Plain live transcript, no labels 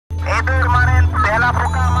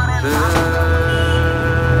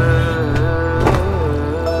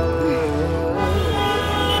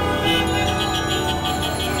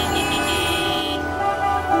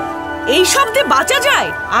এই শব্দে বাঁচা যায়?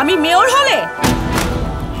 আমি মেয়র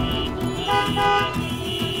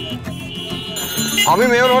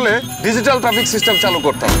হলে ডিজিটাল ট্রাফিক সিস্টেম চালু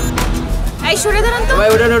করতাম। এই সরে দাঁড়ান তো। ভাই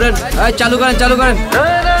ওঠেন ওঠেন, এই চালু করেন।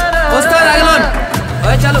 ওস্তাদ আগলন,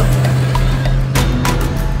 ওই চালু।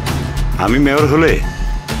 আমি মেয়র হলে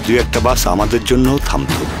দুই একটা বাস আমাদের জন্যও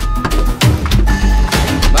থামতো।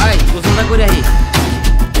 ভাই গোসলটা করে আহি।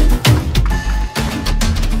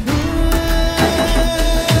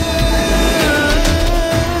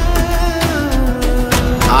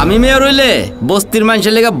 আমি মেয়র হইলে বস্তির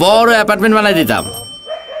মানুষের লেগে বড় অ্যাপার্টমেন্ট বানাই দিতাম।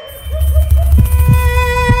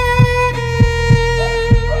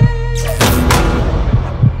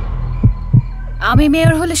 আমি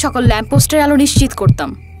মেয়র হলে সকল ল্যাম্পপোস্টের আলো নিশ্চিত করতাম।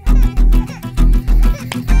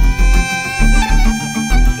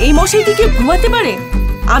 এই মশাই কি কেউ ঘুমাতে পারে?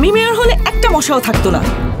 আমি মেয়র হলে একটা মশাও থাকতো না।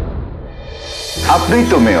 আপনিই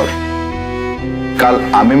তো মেয়র। কাল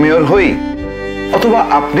আমি মেয়র হই অথবা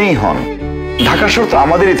আপনিই হন, ঢাকা শহর তো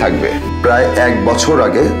আমাদেরই থাকবে। প্রায় 1 বছর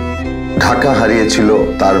আগে ঢাকা হারিয়েছিল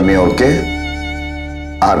তার মেয়রকে,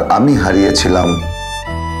 আর আমি হারিয়েছিলাম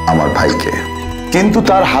আমার ভাইকে। কিন্তু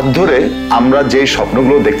তার হাত ধরে আমরা যে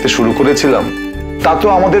স্বপ্নগুলো দেখতে শুরু করেছিলাম তা তো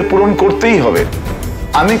আমাদের পূরণ করতেই হবে।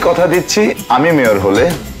 আমি কথা দিচ্ছি, আমি মেয়র হলে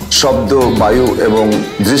শব্দ, বায়ু এবং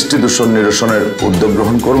দৃষ্টি দূষণ নিরসনের উদ্যোগ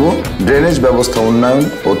গ্রহণ করব। ড্রেনেজ ব্যবস্থা উন্নয়ন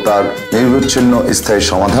ও তার নিরবচ্ছিন্ন স্থায়ী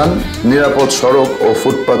সমাধান, নিরাপদ সড়ক ও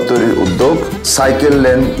ফুটপাত তৈরির উদ্যোগ, সাইকেল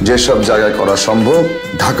লেন যেসব জায়গায় করা সম্ভব,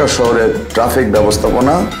 ঢাকা শহরের ট্রাফিক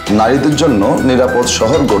ব্যবস্থাপনা, নারীদের জন্য নিরাপদ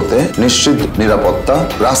শহর গড়তে নিশ্চিত নিরাপত্তা,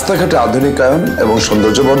 রাস্তাঘাটে আধুনিকায়ন এবং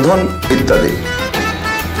সৌন্দর্যবর্ধন ইত্যাদি।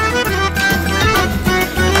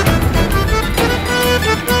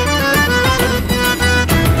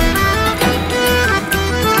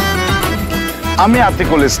 আমি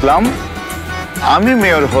আতিকুল ইসলাম। আমি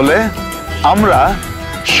মেয়র হলে আমরা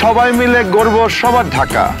সবাই মিলে গড়ব সবার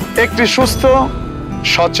ঢাকা, একটি সুস্থ,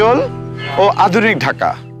 সচল ও আধুনিক ঢাকা।